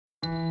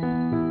Hi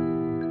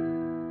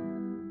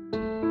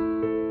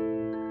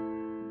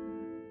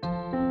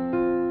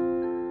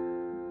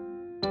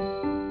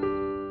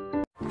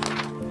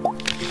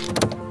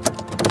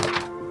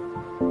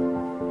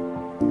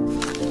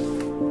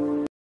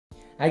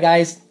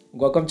guys,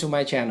 welcome to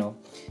my channel.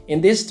 In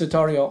this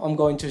tutorial, I'm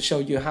going to show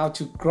you how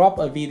to crop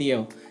a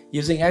video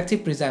using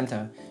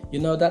ActivePresenter. You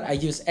know that I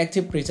use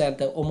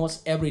ActivePresenter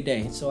almost every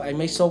day, so I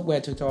make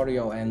software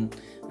tutorial and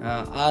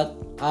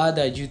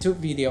other YouTube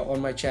video on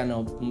my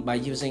channel by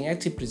using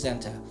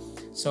ActivePresenter.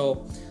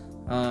 So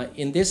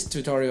in this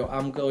tutorial,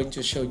 I'm going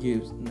to show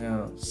you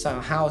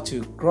how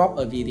to crop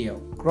a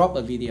video,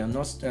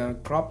 not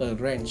crop a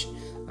range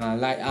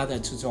like other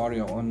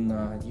tutorial on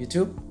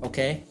YouTube.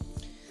 Okay.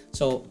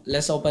 So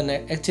let's open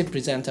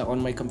ActivePresenter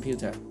on my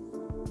computer.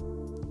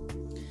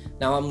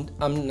 Now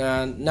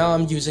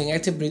I'm using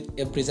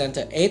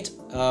ActivePresenter 8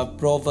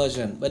 Pro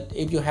version, but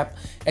if you have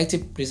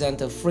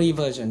ActivePresenter free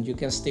version, you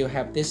can still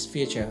have this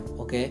feature.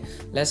 Okay,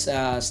 let's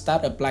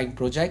start a blank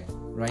project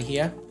right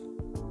here.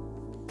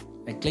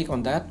 I click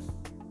on that.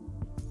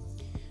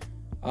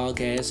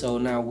 Okay, so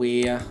now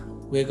we're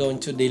going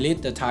to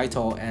delete the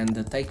title and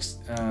the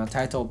text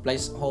title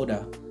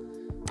placeholder.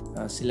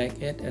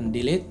 Select it and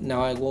delete.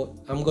 Now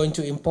I'm going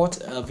to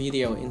import a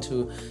video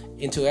into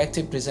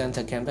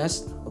ActivePresenter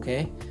canvas.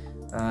 Okay,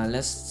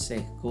 let's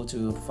say go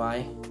to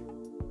file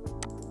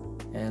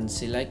and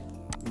select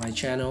my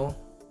channel,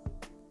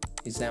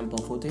 example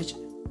footage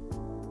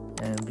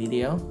and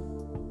video.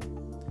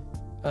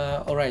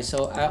 Alright,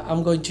 so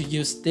I'm going to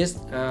use this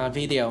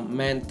video,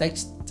 man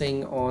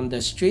texting on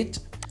the street.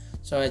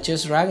 So I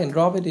just drag and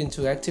drop it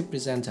into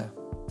ActivePresenter.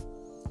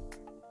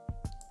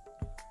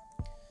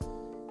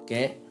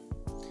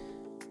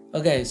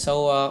 Okay,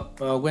 so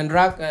when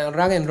drag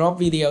and drop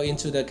video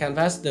into the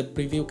canvas, the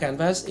preview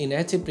canvas in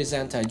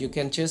ActivePresenter, you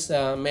can just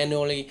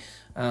manually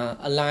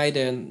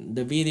align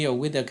the video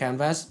with the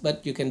canvas,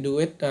 but you can do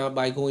it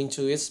by going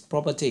to its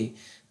property.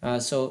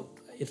 So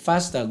it's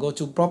faster. Go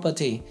to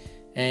property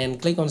and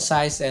click on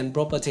size and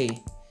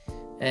property,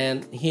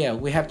 and here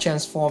we have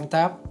transform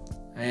tab,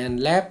 and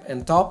left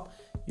and top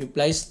you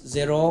place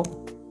 0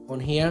 on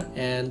here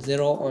and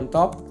 0 on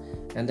top,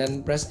 and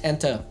then press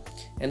enter,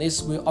 and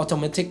it will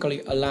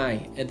automatically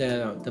align at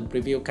the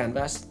preview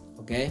canvas.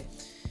 Okay.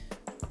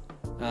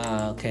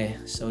 Okay,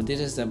 so this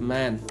is the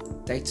man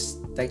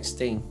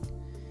texting.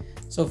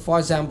 So for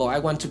example, I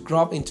want to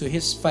crop into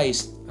his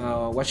face.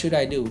 What should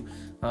I do?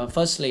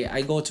 Firstly,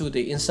 I go to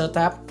the insert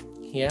tab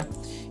here.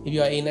 If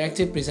you are in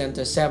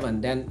ActivePresenter 7,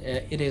 then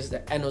it is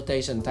the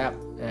annotation tab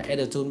at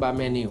the toolbar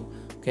menu.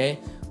 Okay,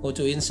 go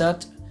to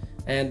insert,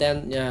 and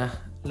then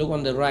look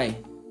on the right.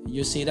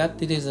 You see that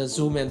this is a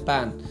zoom and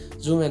pan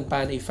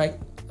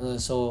effect.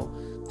 So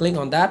click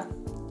on that,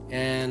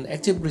 and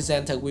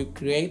ActivePresenter will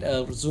create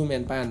a zoom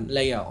and pan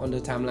layer on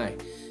the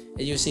timeline.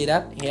 And you see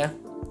that here.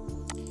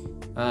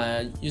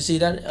 You see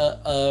that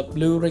a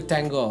blue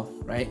rectangle,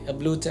 right? A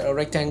blue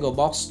rectangle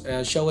box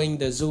showing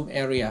the zoom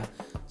area.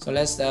 So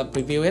let's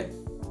preview it.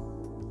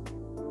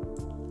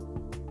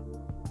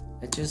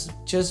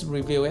 Just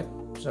review it.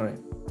 Sorry.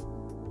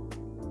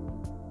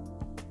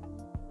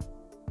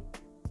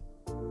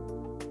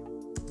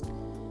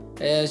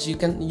 As you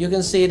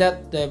can see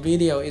that the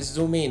video is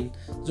zoom in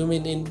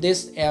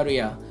this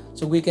area,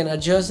 so we can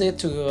adjust it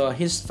to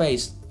his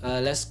face.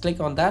 Let's click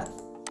on that,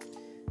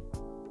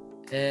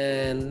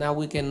 and now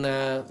we can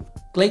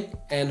click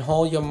and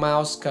hold your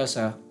mouse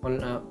cursor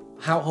on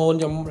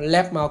hold your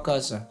left mouse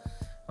cursor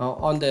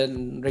on the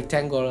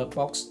rectangular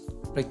box.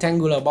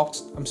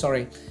 I'm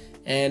sorry,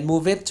 and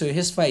move it to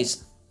his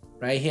face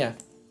right here.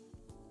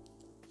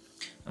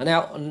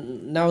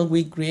 Now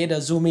we create a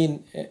zoom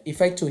in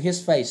effect to his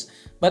face,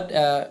 but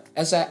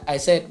as I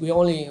said, we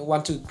only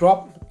want to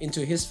drop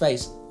into his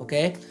face.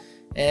 Okay,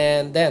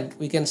 and then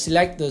we can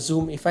select the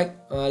zoom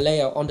effect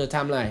layer on the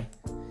timeline,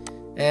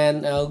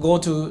 and go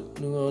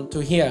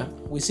to here.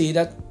 We see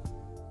that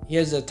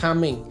here's the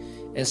timing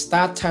and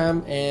start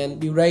time and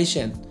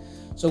duration.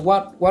 So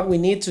what we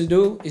need to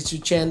do is to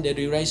change the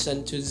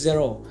duration to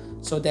 0,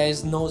 so there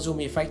is no zoom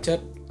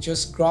affected.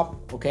 Just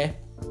drop. Okay,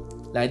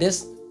 like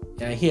this.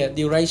 Here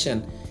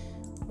duration,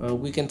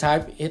 we can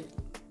type it,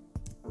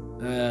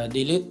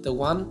 delete the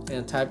 1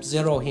 and type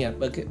 0 here,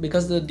 but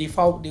because the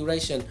default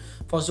duration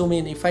for zoom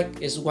in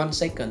effect is 1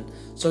 second,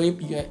 so if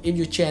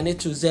you change it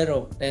to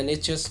 0, then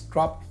it just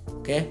drop.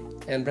 Okay,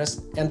 and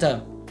press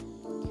enter,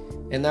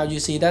 and now you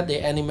see that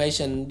the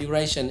animation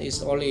duration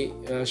is only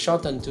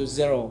shortened to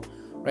 0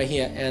 right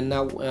here. And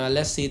now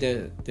let's see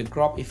the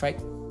crop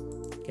effect.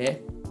 Okay.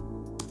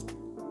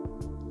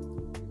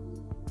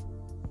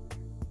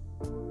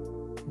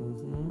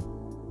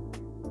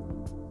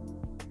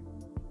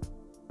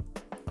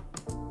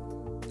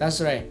 That's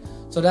right.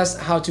 So that's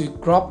how to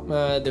crop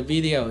the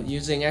video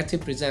using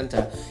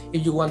ActivePresenter.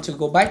 If you want to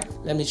go back,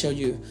 let me show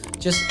you.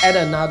 Just add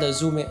another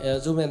zoom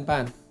and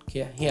pan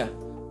here,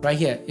 right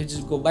here. You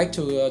just go back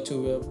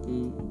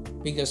to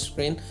bigger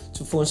screen,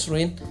 to full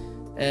screen,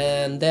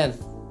 and then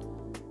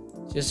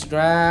just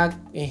drag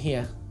in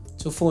here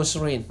to full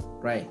screen,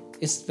 right?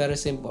 It's very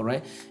simple,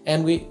 right?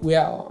 And we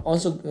are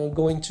also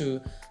going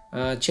to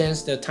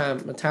change the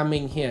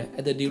timing here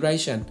at the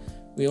duration.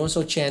 We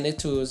also change it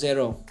to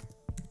 0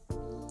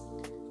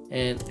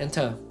 and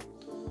enter.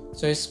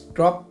 So it's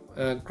crop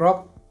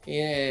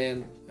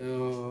and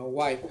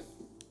wipe.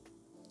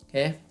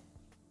 Okay,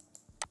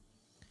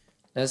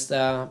 let's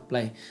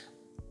play.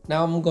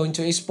 Now I'm going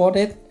to export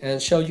it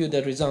and show you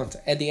the result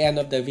at the end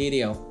of the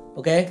video.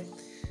 Okay,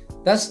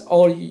 that's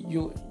all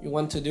you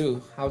want to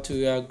do, how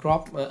to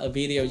crop a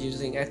video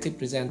using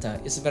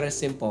ActivePresenter. It's very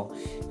simple.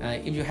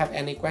 If you have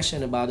any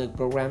question about the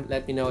program,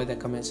 let me know in the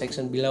comment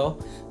section below.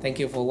 Thank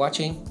you for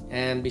watching,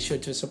 and be sure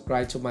to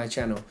subscribe to my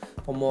channel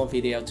for more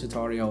video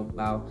tutorial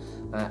about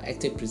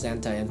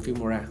ActivePresenter and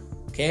Filmora.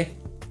 Okay,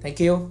 thank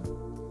you,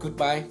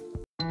 goodbye.